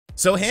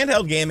So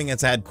handheld gaming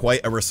has had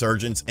quite a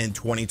resurgence in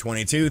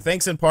 2022,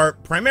 thanks in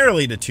part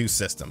primarily to two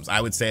systems.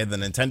 I would say the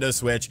Nintendo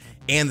Switch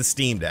and the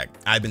Steam Deck.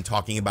 I've been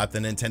talking about the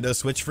Nintendo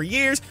Switch for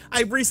years.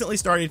 I've recently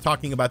started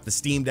talking about the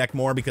Steam Deck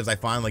more because I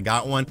finally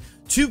got one.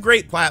 Two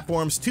great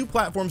platforms, two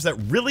platforms that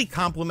really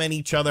complement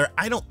each other.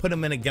 I don't put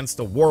them in against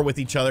a war with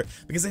each other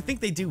because I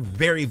think they do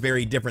very,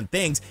 very different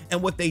things,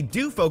 and what they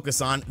do focus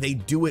on, they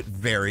do it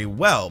very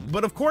well.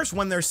 But of course,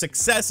 when there's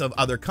success of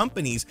other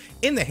companies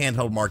in the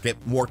handheld market,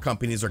 more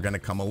companies are going to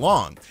come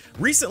along.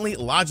 Recently,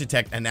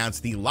 Logitech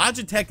announced the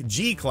Logitech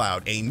G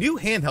Cloud, a new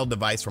handheld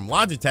device from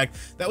Logitech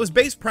that was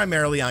based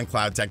primarily on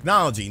cloud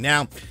technology.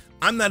 Now,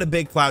 I'm not a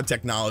big cloud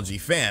technology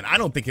fan. I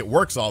don't think it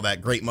works all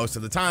that great most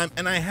of the time,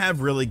 and I have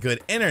really good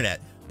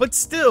internet. But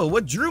still,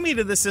 what drew me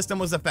to this system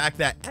was the fact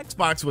that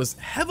Xbox was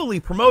heavily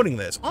promoting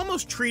this,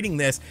 almost treating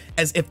this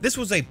as if this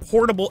was a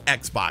portable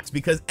Xbox,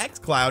 because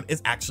xCloud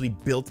is actually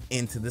built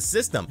into the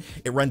system.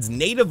 It runs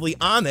natively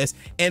on this,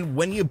 and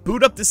when you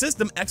boot up the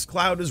system,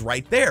 xCloud is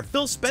right there.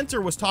 Phil Spencer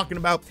was talking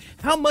about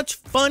how much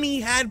fun he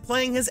had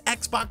playing his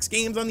Xbox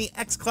games on the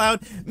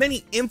xCloud.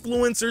 Many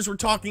influencers were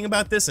talking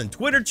about this, and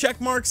Twitter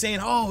checkmarks saying,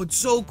 oh, it's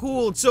so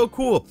cool, it's so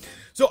cool.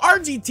 So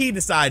RGT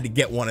decided to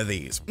get one of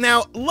these.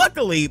 Now,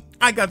 luckily,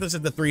 I got this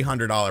at the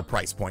 $300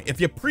 price point. If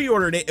you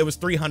pre-ordered it, it was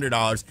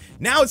 $300.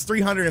 Now it's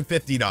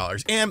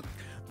 $350. And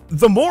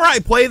the more I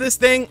play this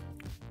thing,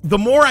 the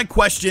more I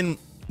question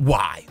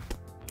why.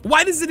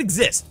 Why does it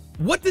exist?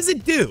 What does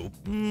it do?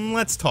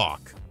 Let's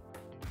talk.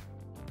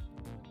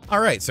 All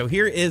right, so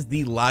here is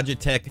the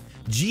Logitech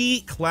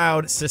G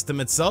Cloud system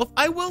itself.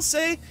 I will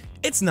say,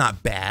 it's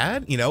not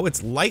bad, you know,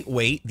 it's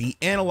lightweight. The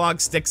analog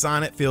sticks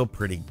on it feel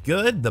pretty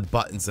good. The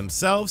buttons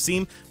themselves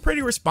seem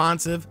pretty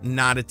responsive,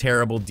 not a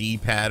terrible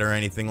D-pad or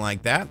anything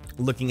like that.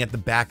 Looking at the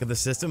back of the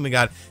system, we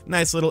got a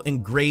nice little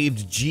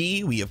engraved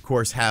G. We of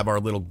course have our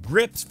little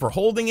grips for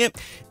holding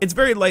it. It's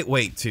very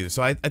lightweight too,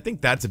 so I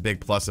think that's a big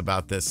plus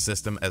about this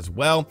system as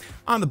well.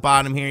 On the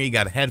bottom here, you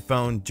got a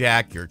headphone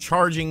jack, your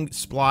charging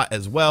slot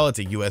as well. It's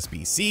a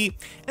USB-C,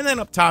 and then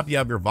up top you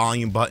have your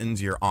volume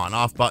buttons, your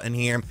on-off button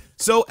here.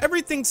 So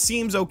everything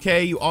seems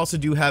okay. You also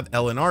do have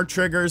L and R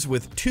triggers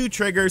with 2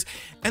 triggers,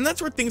 and that's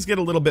where things get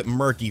a little bit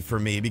murky for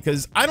me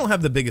because I don't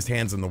have the biggest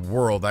hands in the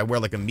world. I wear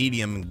like a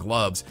medium and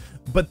gloves,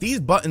 but these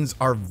buttons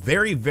are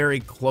very, very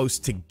close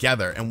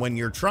together, and when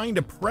you're trying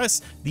to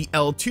press the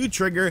L2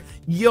 trigger,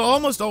 you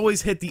almost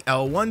always hit the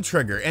L1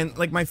 trigger, and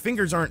like my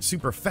fingers aren't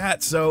super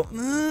fat, so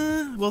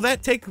will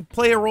that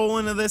play a role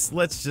into this?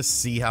 Let's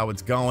just see how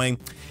it's going.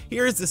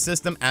 Here's the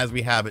system as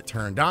we have it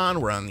turned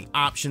on. We're on the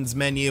options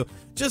menu.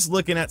 Just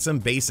looking at some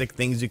basic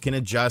things you can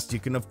adjust. You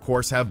can of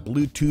course have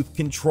Bluetooth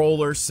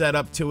controllers set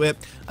up to it,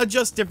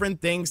 adjust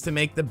different things to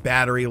make the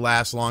battery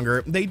last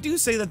longer. They do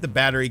say that the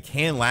battery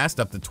can last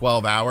up to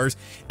 12 hours,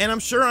 and I'm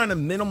sure on a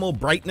minimal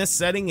brightness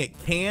setting it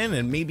can,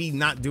 and maybe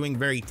not doing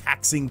very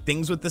taxing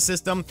things with the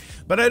system,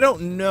 but I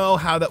don't know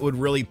how that would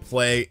really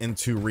play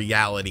into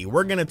reality.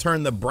 We're gonna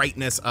turn the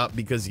brightness up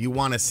because you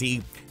want to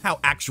see how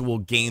actual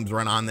games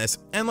run on this,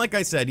 and like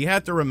I said, you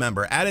have to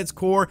remember, at its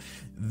core,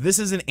 this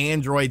is an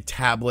Android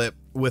tablet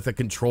with a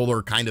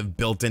controller kind of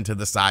built into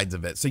the sides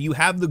of it. So you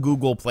have the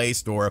Google Play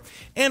Store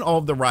and all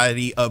of the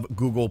variety of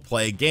Google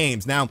Play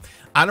games. Now,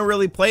 I don't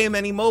really play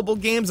many mobile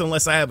games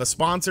unless I have a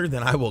sponsor,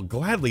 then I will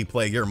gladly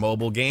play your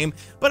mobile game.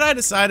 But I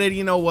decided,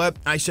 you know what,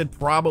 I should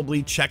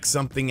probably check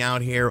something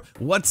out here.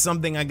 What's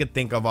something I could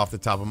think of off the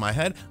top of my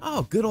head?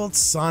 Oh, good old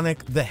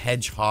Sonic the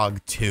Hedgehog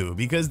 2,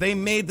 because they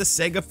made the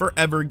Sega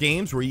Forever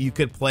games where you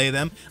could play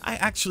them. I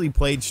actually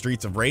played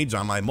Streets of Rage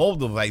on my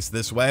mobile device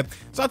this way.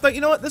 So I thought,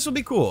 you know what, this will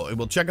be cool.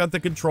 We'll check out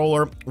the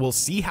controller, we'll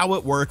see how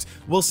it works,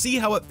 we'll see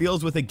how it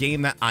feels with a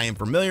game that I am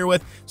familiar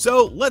with.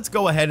 So let's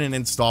go ahead and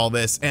install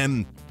this,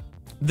 and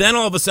then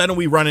all of a sudden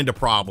we run into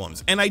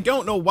problems, and I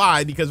don't know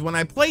why, because when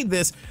I played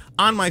this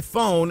on my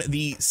phone,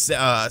 the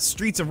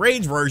Streets of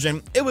Rage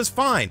version, it was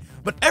fine.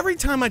 But every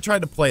time I try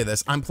to play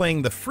this, I'm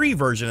playing the free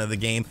version of the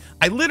game,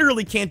 I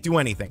literally can't do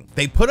anything.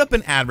 They put up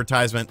an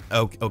advertisement.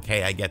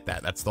 Okay, I get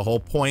that. That's the whole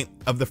point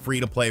of the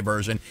free-to-play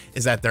version,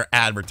 is that they're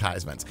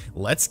advertisements.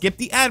 Let's skip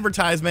the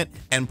advertisement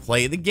and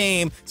play the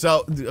game.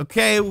 So,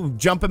 okay,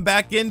 jumping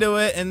back into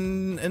it,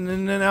 and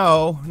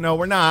no,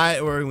 we're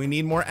not. We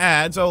need more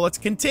ads, so let's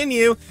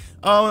continue.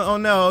 Oh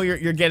no,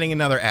 you're getting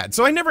another ad.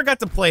 So I never got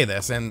to play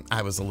this, and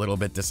I was a little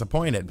bit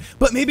disappointed.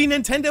 But maybe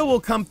Nintendo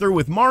will come through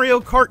with Mario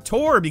Kart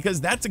Tour,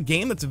 because that's a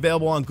game that's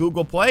available on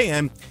Google Play,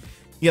 and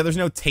yeah, there's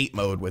no tape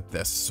mode with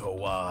this,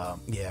 so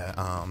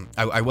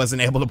I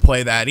wasn't able to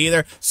play that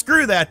either.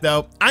 Screw that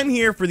though, I'm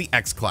here for the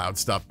xCloud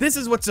stuff. This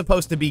is what's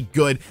supposed to be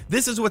good,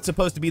 this is what's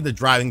supposed to be the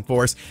driving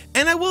force,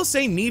 and I will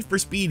say Need for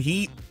Speed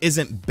Heat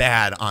isn't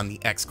bad on the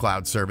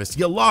xCloud service.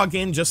 You log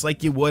in just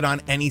like you would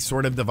on any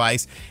sort of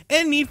device,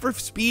 and Need for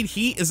Speed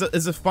Heat is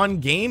a fun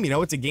game. You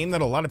know, it's a game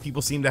that a lot of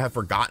people seem to have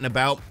forgotten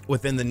about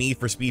within the Need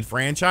for Speed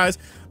franchise,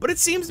 but it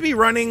seems to be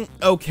running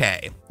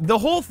okay. The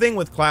whole thing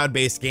with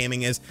cloud-based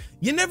gaming is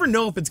you never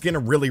know if it's going to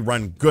really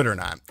run good or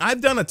not.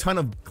 I've done a ton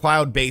of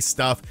cloud-based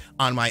stuff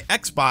on my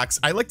Xbox.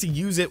 I like to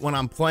use it when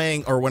I'm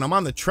playing or when I'm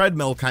on the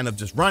treadmill kind of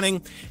just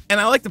running, and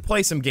I like to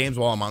play some games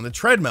while I'm on the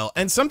treadmill,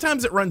 and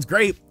sometimes it runs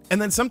great,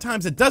 and then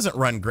sometimes it doesn't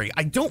run great.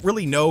 I don't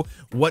really know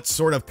what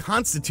sort of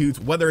constitutes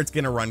whether it's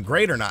going to run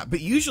great or not, but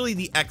usually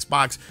the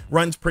Xbox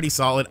runs pretty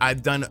solid.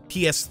 I've done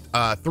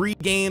PS3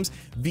 games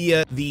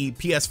via the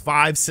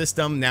PS5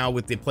 system now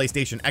with the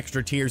PlayStation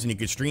Extra tiers, and you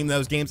can stream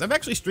those games. I've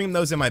actually streamed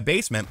those in my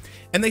basement,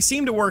 and they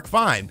seem to work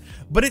fine,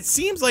 but it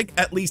seems like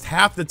at least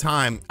half the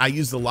time I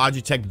use the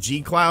Logitech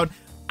G Cloud,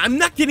 I'm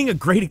not getting a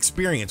great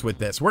experience with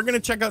this. We're going to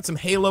check out some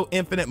Halo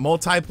Infinite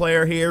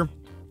multiplayer here,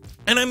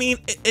 and I mean,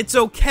 it's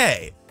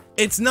okay.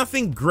 It's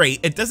nothing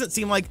great. It doesn't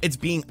seem like it's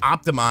being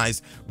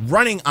optimized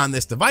running on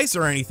this device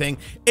or anything.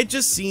 It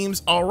just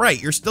seems all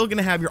right. You're still going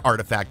to have your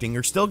artifacting.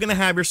 You're still going to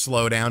have your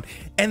slowdown.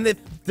 And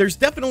there's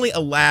definitely a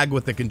lag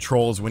with the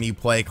controls when you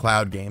play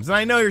cloud games. And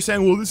I know you're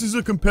saying, well, this is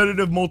a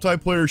competitive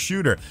multiplayer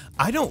shooter.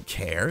 I don't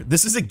care.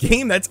 This is a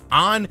game that's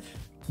on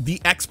the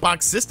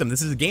Xbox system.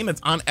 This is a game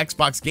that's on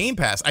Xbox Game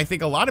Pass. I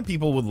think a lot of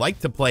people would like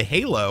to play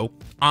Halo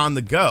on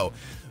the go.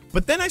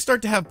 But then I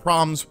start to have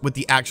problems with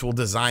the actual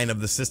design of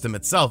the system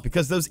itself,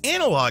 because those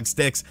analog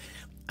sticks,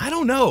 I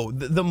don't know,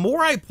 the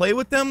more I play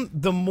with them,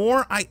 the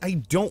more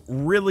I don't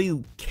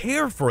really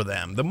care for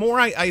them. The more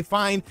I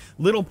find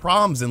little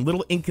problems and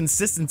little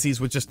inconsistencies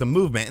with just the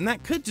movement. And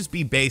that could just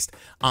be based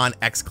on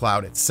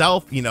xCloud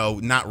itself, you know,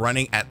 not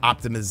running at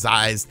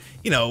optimized,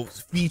 you know,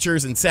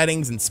 features and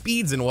settings and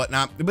speeds and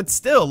whatnot. But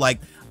still, like,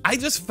 I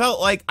just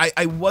felt like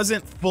I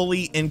wasn't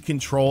fully in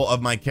control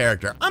of my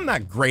character. I'm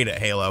not great at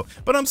Halo,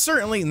 but I'm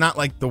certainly not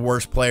like the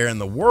worst player in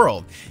the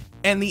world.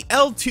 And the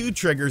L2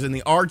 triggers and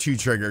the R2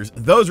 triggers,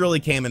 those really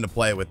came into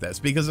play with this,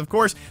 because of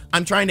course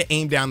I'm trying to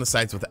aim down the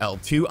sights with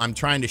L2, I'm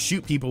trying to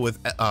shoot people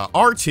with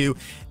R2,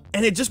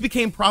 and it just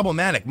became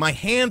problematic. My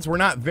hands were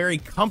not very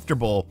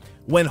comfortable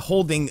when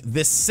holding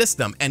this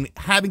system and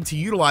having to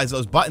utilize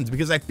those buttons,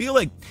 because I feel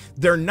like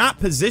they're not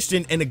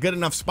positioned in a good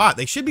enough spot.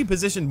 They should be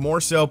positioned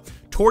more so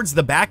towards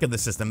the back of the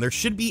system. There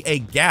should be a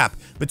gap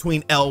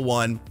between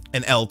L1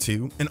 and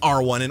L2 and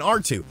R1 and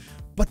R2,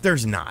 but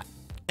there's not.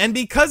 And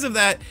because of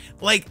that,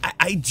 like,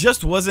 I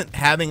just wasn't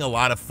having a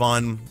lot of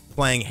fun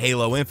playing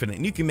Halo Infinite.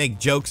 And you can make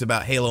jokes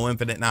about Halo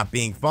Infinite not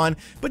being fun,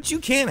 but you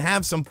can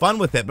have some fun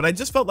with it. But I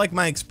just felt like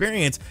my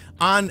experience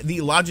on the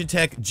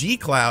Logitech G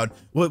Cloud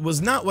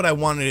was not what I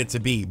wanted it to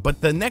be.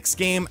 But the next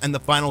game and the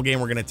final game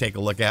we're going to take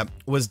a look at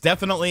was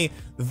definitely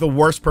the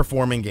worst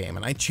performing game.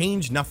 And I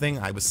changed nothing.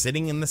 I was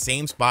sitting in the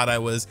same spot I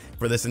was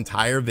for this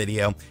entire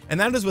video, and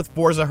that is with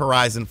Forza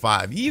Horizon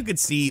 5. You could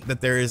see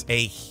that there is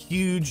a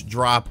huge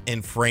drop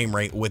in frame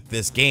rate with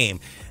this game.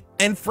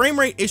 And frame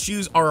rate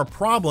issues are a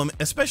problem,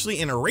 especially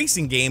in a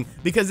racing game,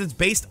 because it's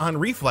based on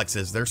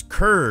reflexes. There's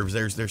curves,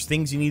 there's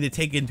things you need to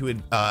take into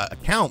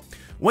account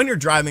when you're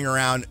driving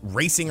around,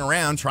 racing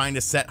around, trying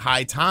to set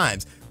high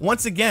times.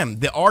 Once again,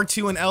 the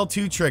R2 and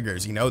L2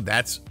 triggers, you know,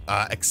 that's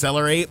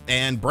accelerate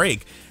and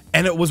brake.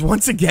 And it was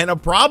once again a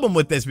problem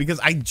with this,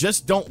 because I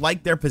just don't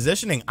like their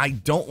positioning. I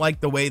don't like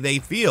the way they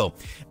feel.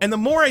 And the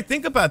more I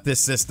think about this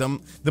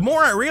system, the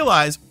more I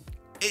realize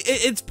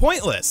it's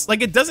pointless.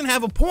 Like, it doesn't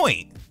have a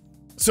point.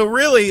 So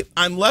really,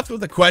 I'm left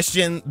with a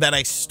question that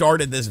I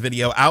started this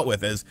video out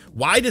with is,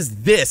 why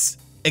does this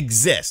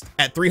exist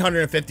at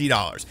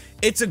 $350?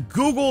 It's a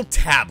Google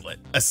tablet,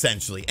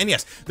 essentially. And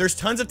yes, there's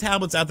tons of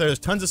tablets out there. There's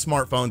tons of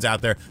smartphones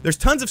out there. There's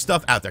tons of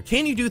stuff out there.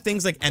 Can you do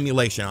things like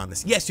emulation on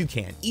this? Yes, you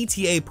can.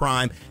 ETA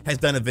Prime has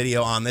done a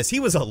video on this. He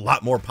was a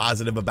lot more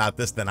positive about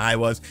this than I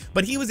was,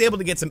 but he was able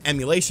to get some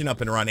emulation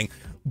up and running.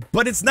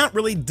 But it's not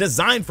really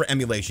designed for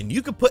emulation.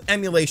 You could put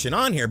emulation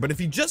on here, but if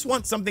you just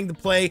want something to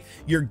play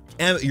your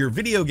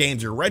video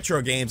games, your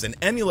retro games, and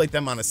emulate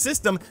them on a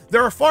system,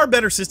 there are far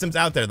better systems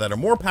out there that are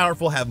more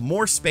powerful, have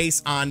more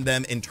space on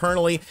them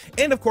internally,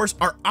 and of course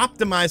are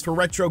optimized for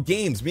retro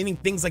games, meaning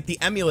things like the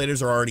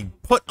emulators are already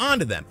put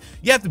onto them.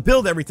 You have to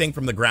build everything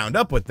from the ground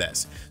up with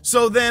this.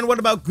 So then what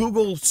about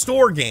Google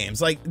Store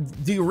games? Like,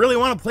 do you really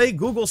want to play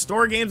Google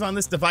Store games on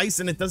this device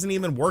and it doesn't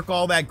even work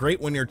all that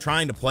great when you're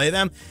trying to play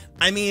them?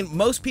 I mean,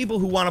 most people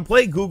who want to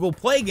play Google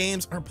Play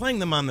games are playing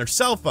them on their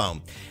cell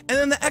phone. And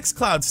then the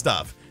xCloud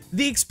stuff,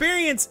 the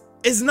experience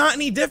is not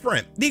any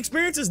different. The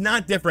experience is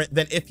not different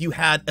than if you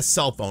had a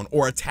cell phone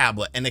or a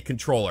tablet and a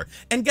controller.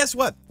 And guess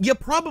what? You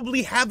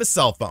probably have a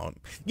cell phone.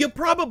 You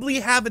probably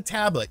have a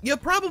tablet. You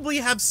probably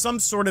have some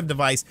sort of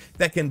device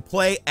that can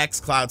play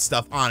xCloud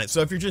stuff on it.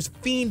 So if you're just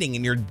fiending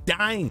and you're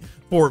dying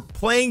for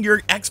playing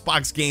your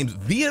Xbox games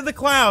via the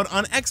cloud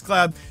on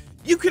xCloud,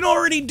 you can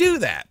already do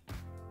that.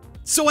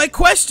 So I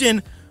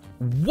question,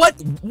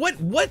 what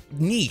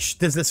niche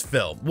does this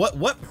fill?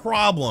 What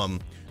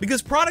problem?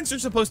 Because products are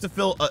supposed to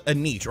fill a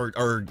niche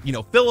or you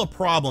know, fill a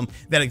problem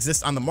that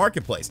exists on the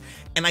marketplace.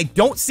 And I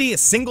don't see a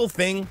single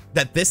thing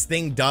that this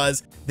thing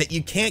does that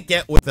you can't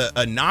get with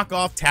a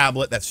knockoff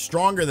tablet that's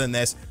stronger than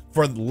this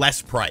for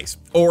less price,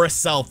 or a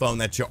cell phone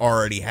that you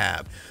already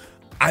have.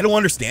 I don't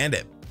understand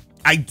it.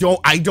 I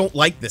don't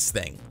like this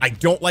thing. I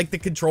don't like the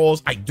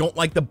controls. I don't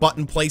like the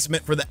button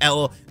placement for the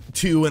L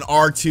S2 and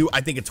R2.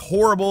 I think it's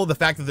horrible. The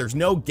fact that there's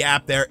no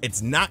gap there,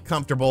 it's not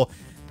comfortable.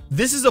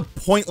 This is a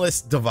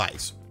pointless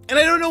device, and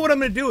I don't know what I'm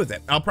going to do with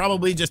it. I'll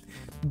probably just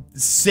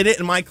sit it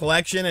in my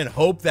collection and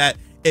hope that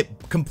it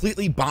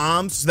completely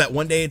bombs so that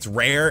one day it's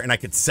rare and I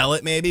could sell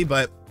it maybe,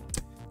 but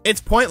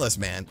it's pointless,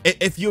 man.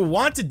 If you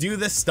want to do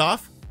this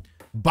stuff,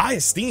 buy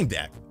a Steam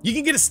Deck. You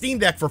can get a Steam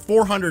Deck for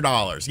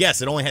 $400.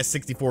 Yes, it only has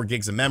 64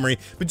 gigs of memory,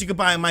 but you could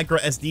buy a micro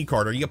SD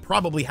card, or you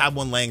probably have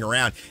one laying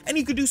around, and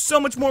you could do so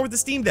much more with the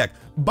Steam Deck.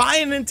 Buy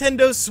a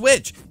Nintendo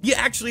Switch. You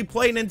actually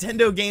play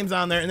Nintendo games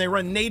on there, and they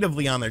run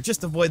natively on there.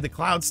 Just avoid the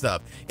cloud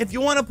stuff. If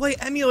you want to play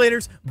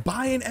emulators,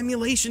 buy an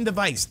emulation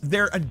device.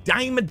 They're a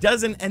dime a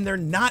dozen, and they're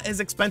not as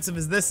expensive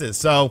as this is.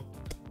 So,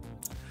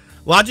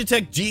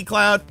 Logitech G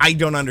Cloud, I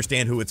don't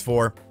understand who it's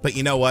for, but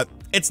you know what?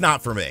 It's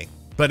not for me.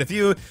 But if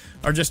you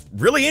are just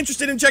really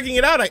interested in checking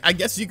it out, I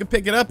guess you could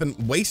pick it up and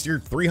waste your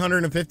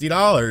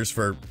 $350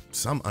 for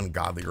some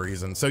ungodly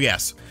reason. So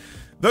yes,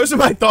 those are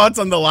my thoughts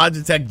on the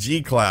Logitech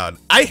G Cloud.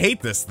 I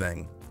hate this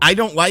thing. I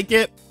don't like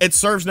it. It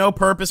serves no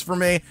purpose for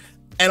me,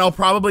 and I'll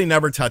probably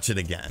never touch it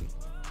again.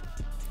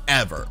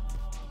 Ever.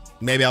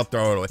 Maybe I'll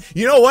throw it away.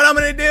 You know what I'm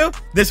gonna do?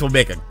 This will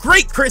make a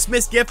great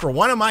Christmas gift for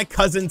one of my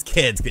cousin's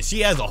kids, because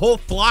she has a whole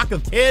flock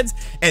of kids,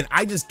 and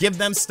I just give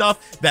them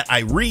stuff that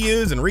I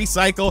reuse and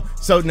recycle.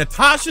 So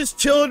Natasha's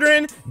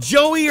children,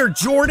 Joey or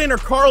Jordan or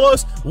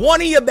Carlos, one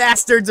of you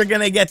bastards are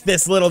gonna get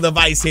this little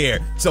device here.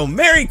 So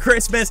Merry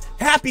Christmas,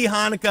 Happy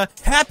Hanukkah,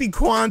 Happy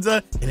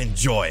Kwanzaa, and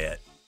enjoy it.